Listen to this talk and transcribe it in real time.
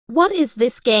What is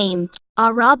this game?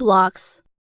 Roblox.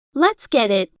 Let's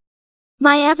get it.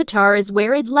 My avatar is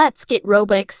weird. Let's get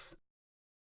Robux.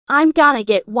 I'm gonna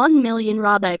get 1 million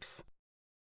Robux.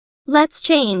 Let's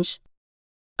change.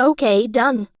 Okay,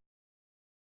 done.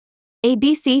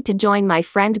 ABC to join my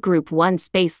friend group. 1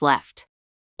 space left.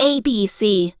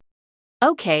 ABC.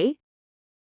 Okay.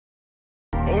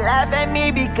 They laugh at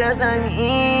me because I'm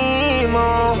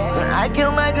emo. I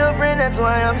killed my girlfriend, that's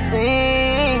why I'm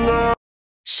single.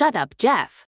 Shut up,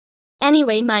 Jeff.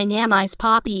 Anyway, my name is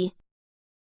Poppy.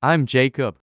 I'm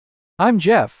Jacob. I'm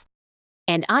Jeff.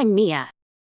 And I'm Mia.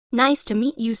 Nice to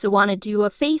meet you. So wanna do a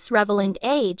face reveal and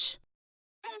age?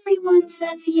 Everyone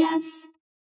says yes.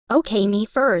 Okay, me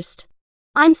first.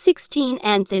 I'm 16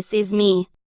 and this is me.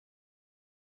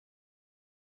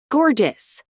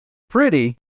 Gorgeous.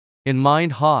 Pretty. In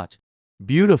mind, hot.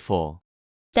 Beautiful.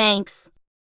 Thanks.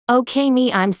 Okay,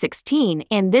 me, I'm 16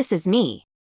 and this is me.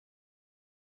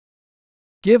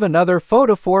 Give another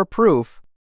photo for proof.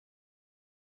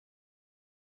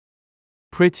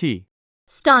 Pretty.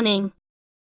 Stunning.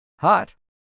 Hot.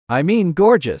 I mean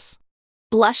gorgeous.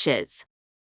 Blushes.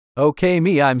 Okay,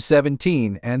 me, I'm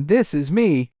 17 and this is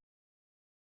me.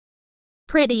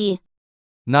 Pretty.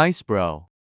 Nice, bro.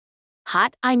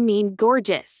 Hot, I mean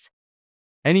gorgeous.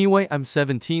 Anyway, I'm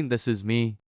 17, this is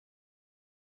me.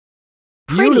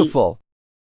 Pretty. Beautiful.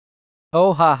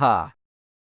 Oh, haha.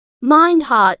 Mind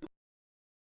hot.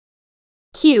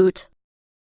 Cute.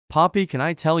 Poppy, can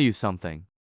I tell you something?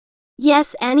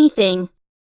 Yes, anything.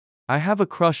 I have a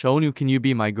crush. Onu, can you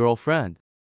be my girlfriend?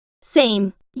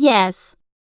 Same. Yes.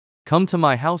 Come to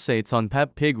my house. It's on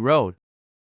Pep Pig Road.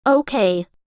 Okay.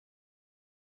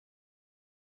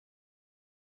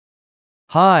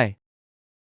 Hi.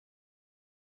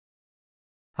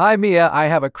 Hi, Mia, I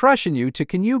have a crush on you too.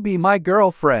 Can you be my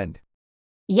girlfriend?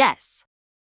 Yes.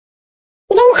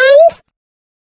 The